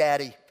as a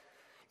daddy.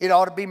 It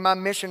ought to be my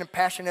mission and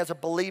passion as a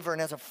believer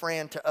and as a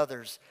friend to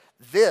others.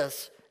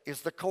 This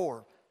is the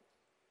core.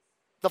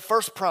 The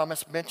first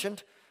promise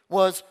mentioned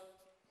was,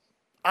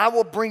 I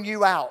will bring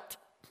you out.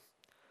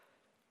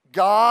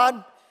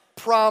 God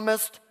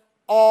promised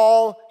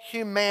all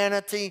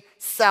humanity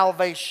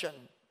salvation.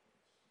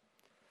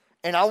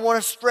 And I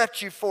want to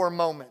stretch you for a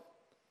moment.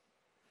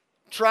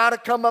 Try to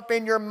come up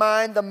in your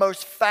mind the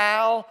most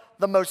foul,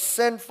 the most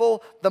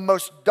sinful, the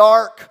most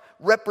dark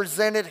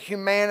represented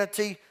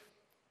humanity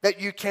that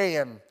you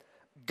can.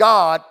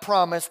 God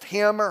promised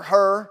him or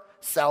her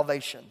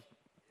salvation.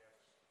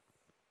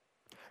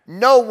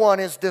 No one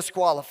is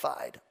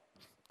disqualified.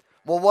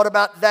 Well, what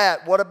about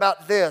that? What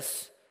about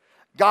this?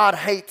 God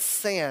hates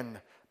sin,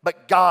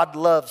 but God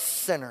loves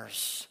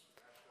sinners.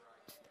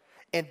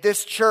 And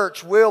this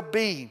church will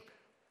be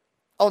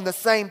on the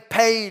same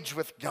page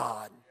with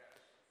God.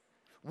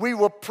 We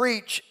will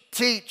preach,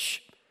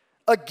 teach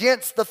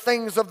against the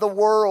things of the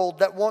world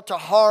that want to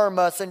harm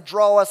us and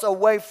draw us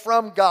away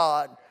from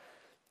God.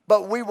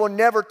 But we will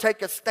never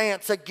take a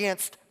stance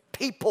against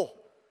people.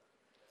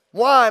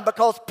 Why?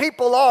 Because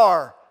people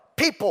are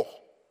people.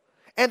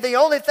 And the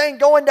only thing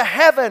going to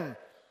heaven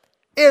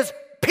is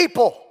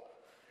people.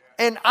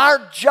 And our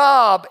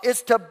job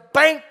is to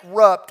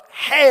bankrupt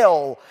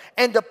hell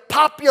and to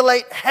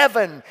populate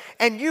heaven.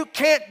 And you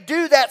can't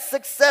do that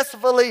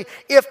successfully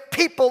if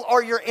people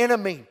are your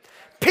enemy.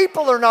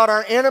 People are not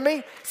our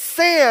enemy.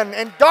 Sin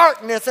and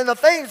darkness and the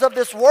things of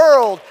this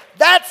world,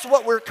 that's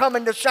what we're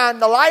coming to shine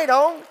the light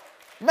on,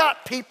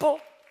 not people.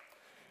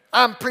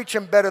 I'm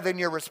preaching better than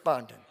you're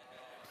responding.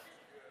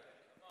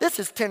 This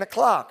is 10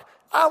 o'clock.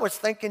 I was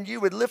thinking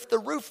you would lift the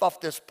roof off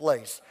this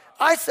place.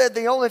 I said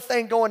the only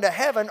thing going to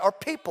heaven are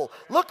people.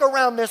 Look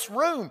around this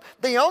room.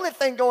 The only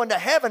thing going to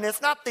heaven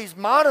is not these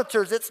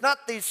monitors. It's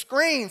not these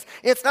screens.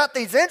 It's not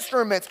these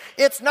instruments.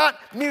 It's not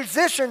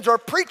musicians or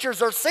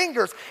preachers or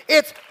singers.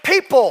 It's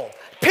people.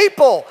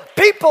 People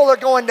are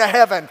going to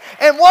heaven.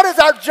 And what is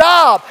our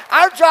job?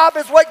 Our job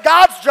is what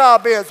God's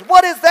job is.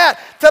 What is that?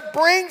 To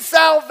bring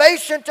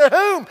salvation to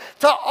whom?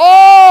 To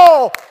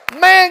all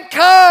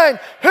mankind,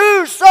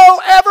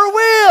 whosoever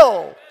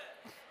will.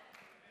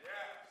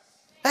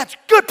 That's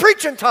good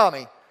preaching,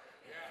 Tommy.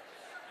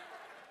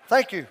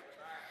 Thank you.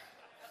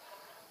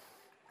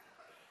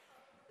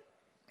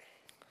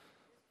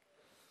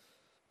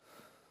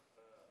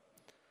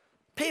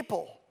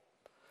 People.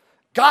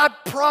 God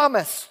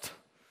promised.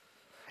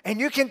 And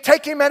you can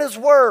take him at his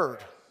word.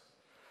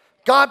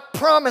 God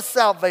promised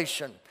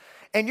salvation.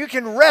 And you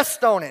can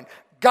rest on it.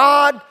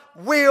 God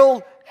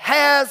will,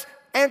 has,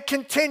 and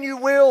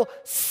will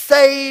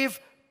save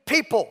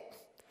people.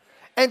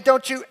 And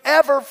don't you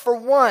ever for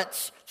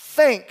once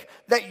think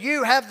that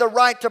you have the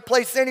right to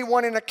place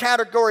anyone in a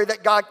category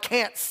that God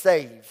can't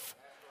save.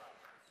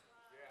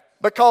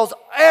 Because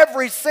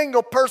every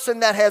single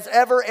person that has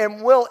ever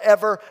and will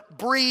ever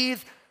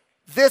breathe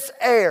this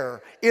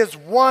air is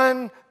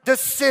one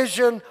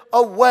decision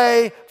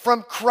away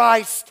from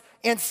Christ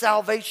in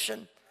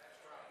salvation.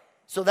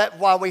 So that's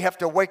why we have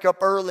to wake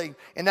up early.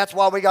 And that's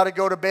why we got to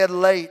go to bed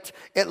late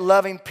at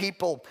loving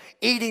people,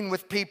 eating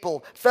with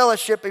people,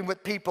 fellowshipping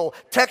with people,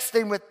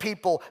 texting with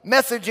people,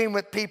 messaging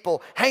with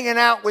people, hanging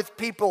out with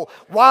people.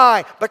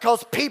 Why?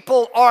 Because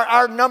people are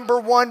our number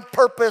one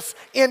purpose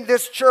in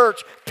this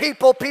church.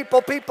 People.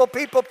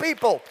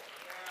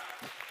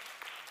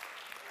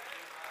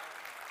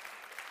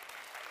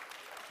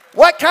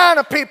 What kind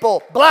of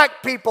people?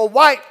 Black people,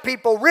 white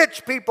people,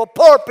 rich people,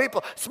 poor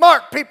people,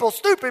 smart people,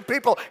 stupid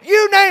people,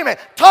 you name it.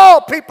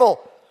 Tall people,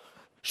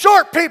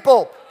 short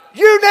people,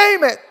 you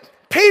name it.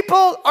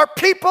 People are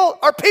people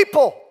are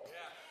people.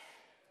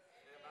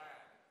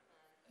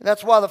 And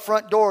that's why the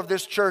front door of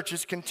this church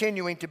is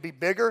continuing to be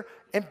bigger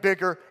and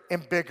bigger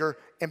and bigger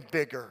and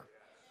bigger.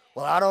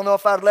 Well, I don't know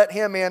if I'd let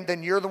him in,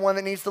 then you're the one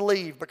that needs to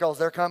leave because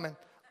they're coming.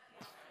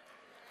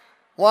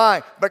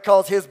 Why?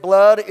 Because his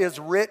blood is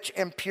rich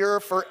and pure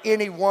for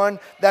anyone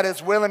that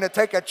is willing to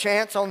take a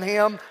chance on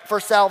him for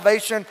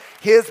salvation.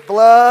 His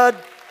blood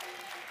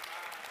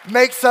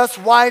makes us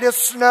white as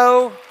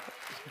snow.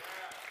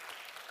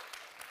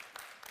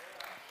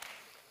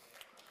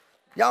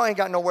 Y'all ain't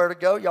got nowhere to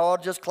go. Y'all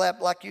just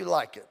clap like you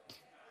like it.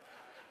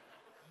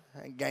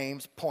 That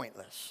game's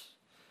pointless.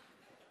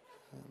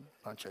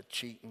 Bunch of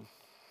cheating.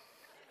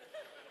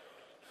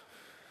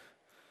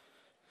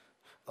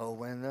 Oh,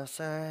 when the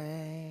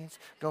saints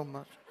go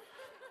much.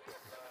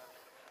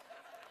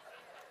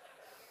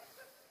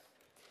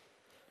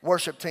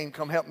 Worship team,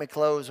 come help me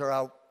close or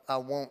I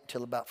won't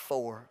till about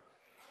 4.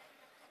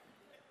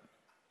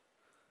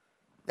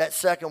 That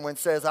second one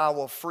says, I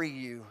will free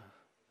you.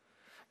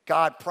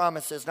 God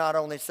promises not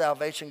only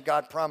salvation,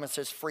 God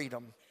promises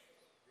freedom.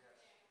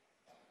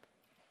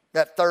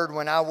 That third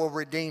one, I will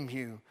redeem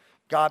you.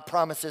 God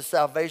promises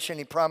salvation,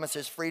 he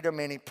promises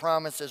freedom, and he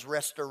promises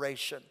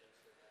restoration.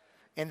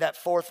 In that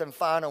fourth and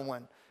final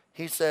one,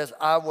 he says,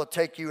 I will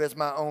take you as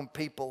my own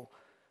people.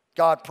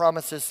 God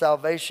promises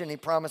salvation. He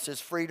promises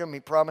freedom. He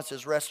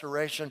promises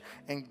restoration.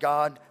 And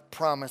God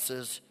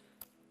promises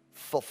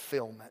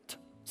fulfillment.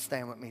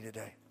 Stand with me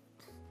today.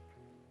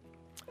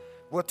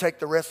 We'll take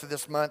the rest of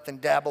this month and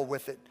dabble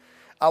with it.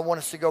 I want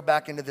us to go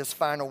back into this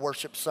final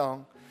worship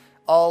song.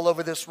 All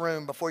over this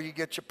room, before you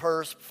get your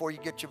purse, before you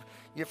get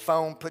your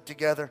phone put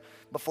together,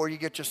 before you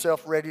get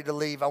yourself ready to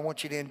leave, I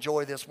want you to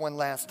enjoy this one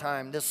last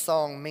time. This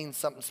song means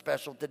something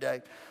special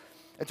today.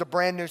 It's a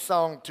brand new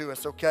song to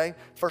us, okay?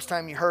 First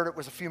time you heard it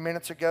was a few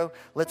minutes ago.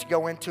 Let's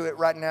go into it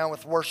right now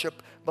with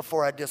worship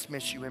before I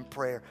dismiss you in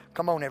prayer.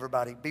 Come on,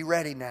 everybody. Be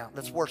ready now.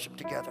 Let's worship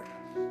together.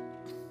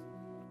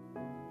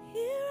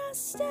 Here I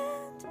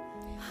stand,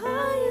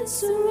 I in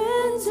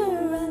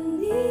surrender. I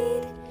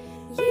need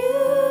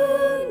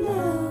you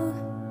now.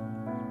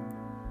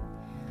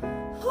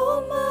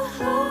 Hold my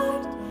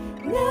heart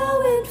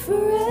now and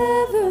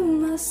forever.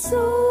 My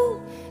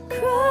soul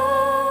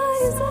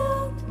cries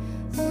out.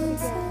 Here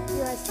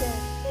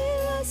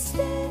I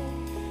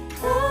stand,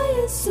 I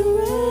in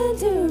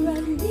surrender.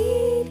 I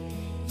need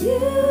you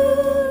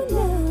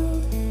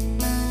now.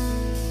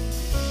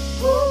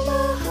 Hold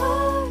my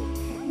heart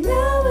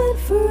now and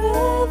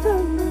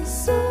forever. My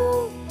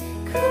soul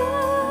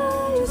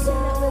cries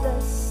out with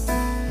us.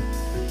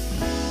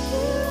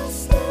 Here I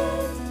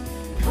stand,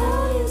 I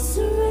in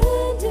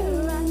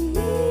surrender. I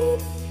need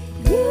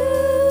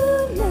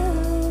you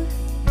now.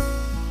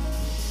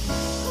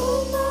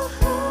 Hold my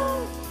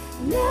heart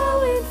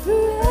now and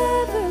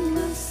forever.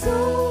 My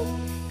soul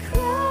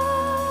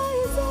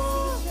cries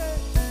out.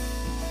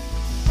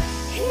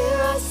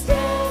 Here I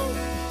stand,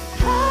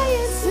 I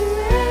in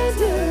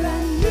surrender. I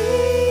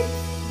need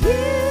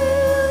you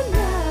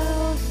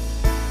now.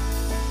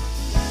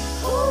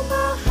 Hold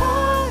my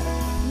heart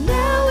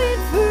now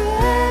and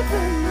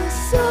forever. My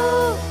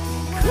soul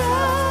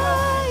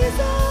cries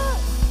out.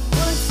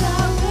 Once I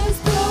was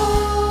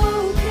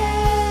broken,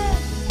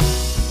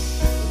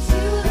 but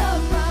you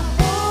love my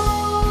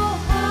whole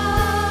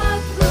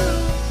heart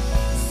through.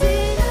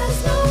 Sin has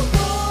no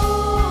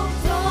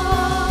hold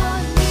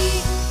on me.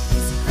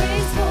 His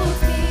grace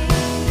holds me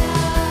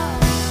now.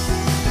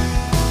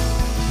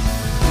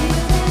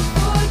 Feeling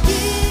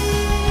forgiven.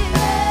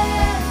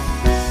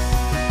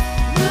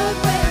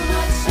 Look where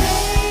my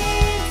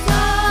chains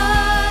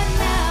are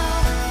now.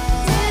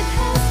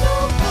 Death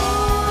has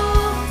no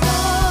hold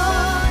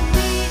on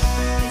me.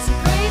 His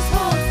grace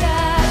holds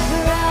that ground. Grace holds me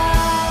now.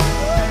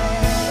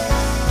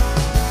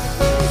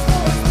 Grace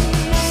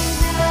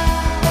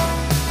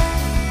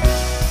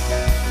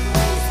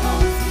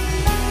holds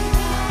me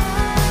now.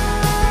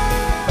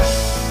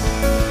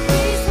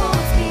 Grace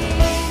holds me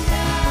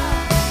now.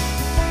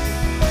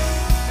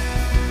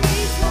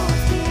 Grace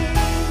holds me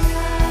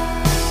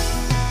now.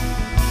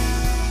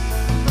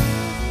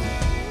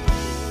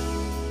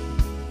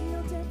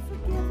 Healed and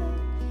forgiven.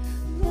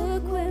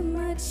 Look where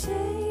my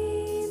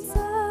chains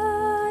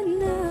are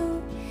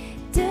now.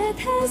 Death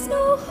has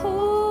no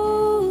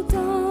hold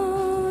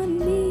on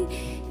me.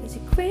 As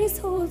your grace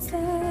holds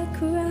that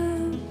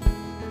crown.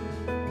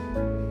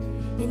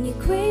 And your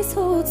grace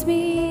holds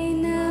me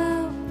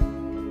now.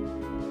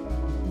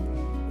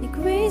 Your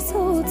grace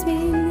holds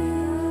me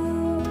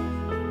now.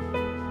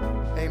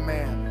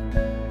 Amen.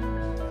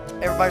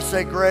 Everybody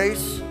say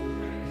grace.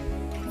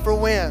 For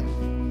when?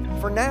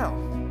 For now.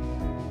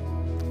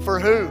 For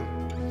who?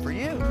 For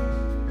you.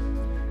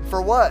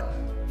 For what?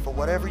 For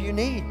whatever you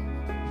need.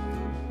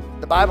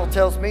 The Bible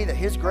tells me that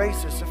His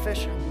grace is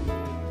sufficient.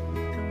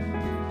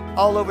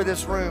 All over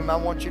this room, I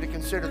want you to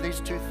consider these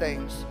two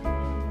things.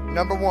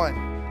 Number one,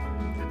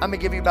 I'm going to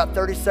give you about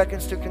 30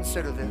 seconds to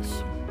consider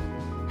this.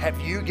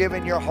 Have you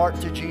given your heart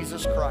to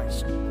Jesus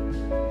Christ?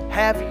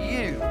 Have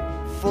you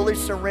fully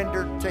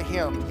surrendered to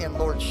Him in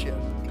lordship?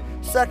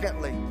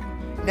 Secondly,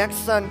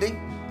 next Sunday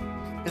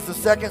is the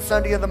second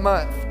Sunday of the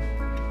month.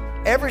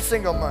 Every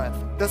single month,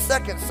 the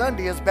second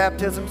Sunday is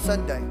Baptism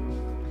Sunday.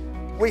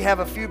 We have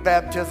a few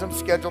baptisms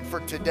scheduled for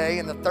today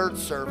in the third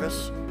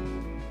service,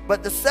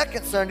 but the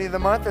second Sunday of the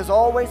month is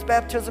always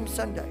Baptism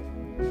Sunday.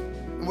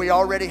 And we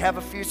already have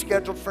a few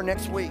scheduled for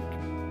next week.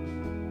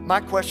 My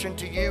question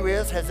to you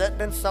is, has that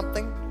been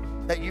something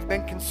that you've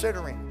been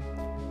considering?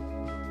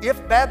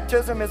 If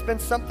baptism has been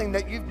something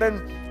that you've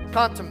been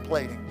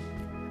contemplating,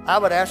 I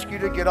would ask you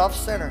to get off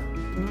center.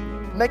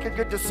 Make a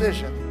good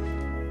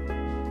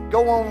decision.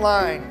 Go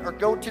online or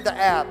go to the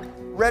app.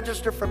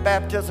 Register for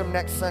baptism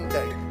next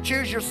Sunday.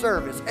 Choose your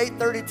service,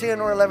 8:30,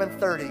 10, or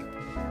 11:30.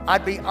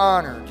 I'd be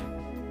honored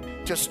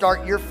to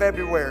start your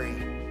February,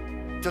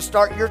 to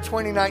start your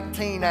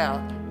 2019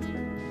 out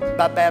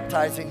by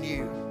baptizing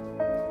you.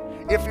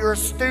 If you're a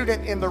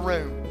student in the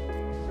room,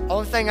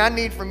 only thing I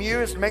need from you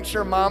is to make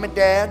sure mom and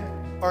dad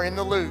are in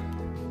the loop.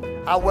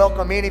 I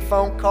welcome any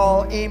phone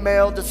call,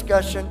 email,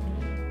 discussion.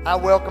 I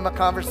welcome a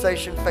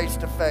conversation face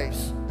to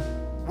face.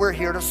 We're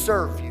here to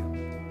serve you.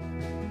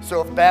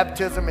 So if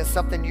baptism is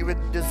something you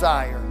would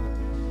desire,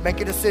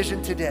 make a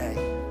decision today.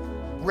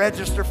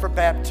 Register for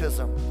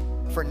baptism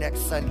for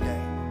next Sunday.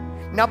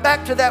 Now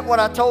back to that, what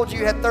I told you,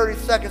 you had 30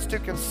 seconds to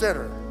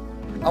consider.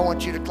 I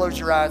want you to close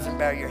your eyes and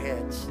bow your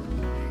heads.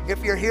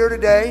 If you're here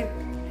today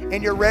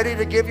and you're ready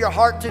to give your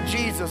heart to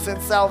Jesus in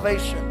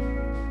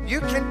salvation, You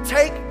can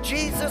take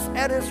Jesus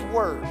at His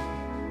word.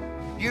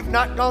 You've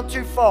not gone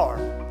too far.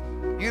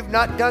 You've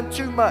not done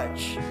too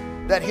much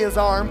that His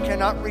arm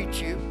cannot reach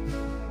you.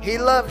 He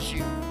loves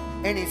you,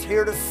 and He's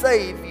here to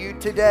save you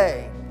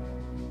today.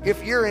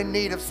 If you're in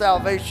need of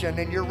salvation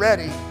and you're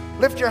ready,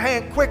 lift your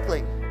hand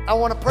quickly. I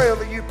want to pray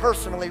over you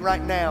personally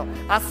right now.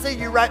 I see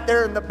you right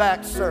there in the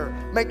back, sir.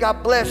 May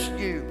God bless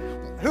you.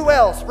 Who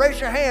else? Raise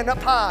your hand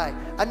up high.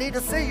 I need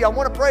to see you. I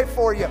want to pray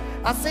for you.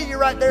 I see you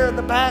right there in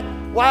the back.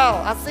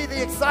 Wow, I see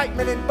the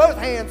excitement in both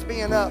hands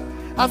being up.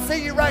 I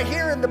see you right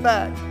here in the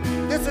back.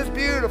 This is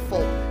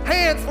beautiful.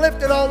 Hands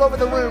lifted all over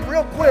the room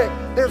real quick.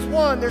 There's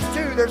 1, there's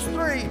 2, there's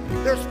 3,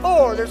 there's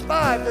 4, there's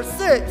 5, there's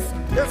 6,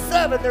 there's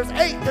 7, there's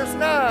 8, there's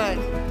 9.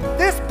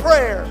 This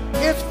prayer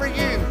is for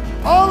you.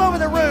 All over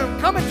the room,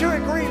 come into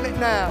agreement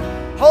now.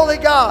 Holy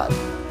God,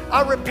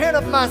 I repent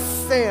of my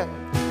sin.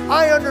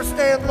 I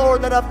understand,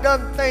 Lord, that I've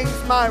done things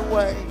my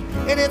way,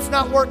 and it's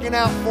not working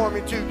out for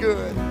me too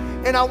good.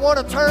 And I want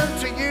to turn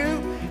to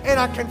you, and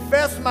I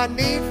confess my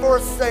need for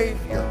a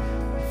Savior.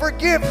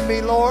 Forgive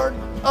me, Lord,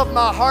 of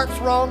my heart's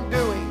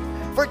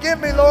wrongdoing. Forgive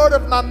me, Lord,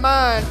 of my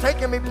mind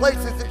taking me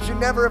places that should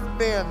never have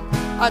been.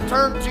 I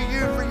turn to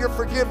you for your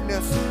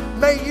forgiveness.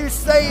 May you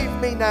save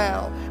me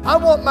now. I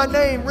want my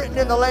name written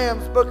in the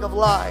Lamb's Book of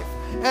Life.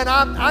 And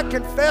I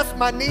confess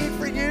my need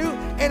for you,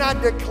 and I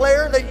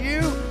declare that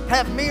you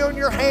have me on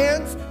your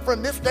hands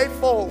from this day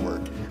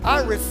forward.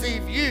 I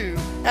receive you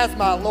as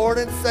my Lord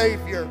and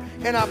Savior.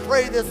 And I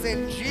pray this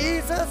in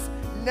Jesus'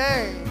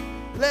 name.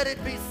 Let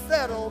it be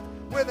settled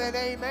with an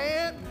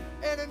amen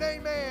and an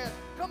amen.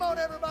 Come on,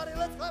 everybody.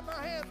 Let's clap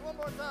our hands one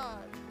more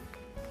time.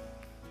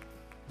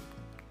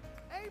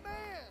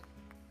 Amen.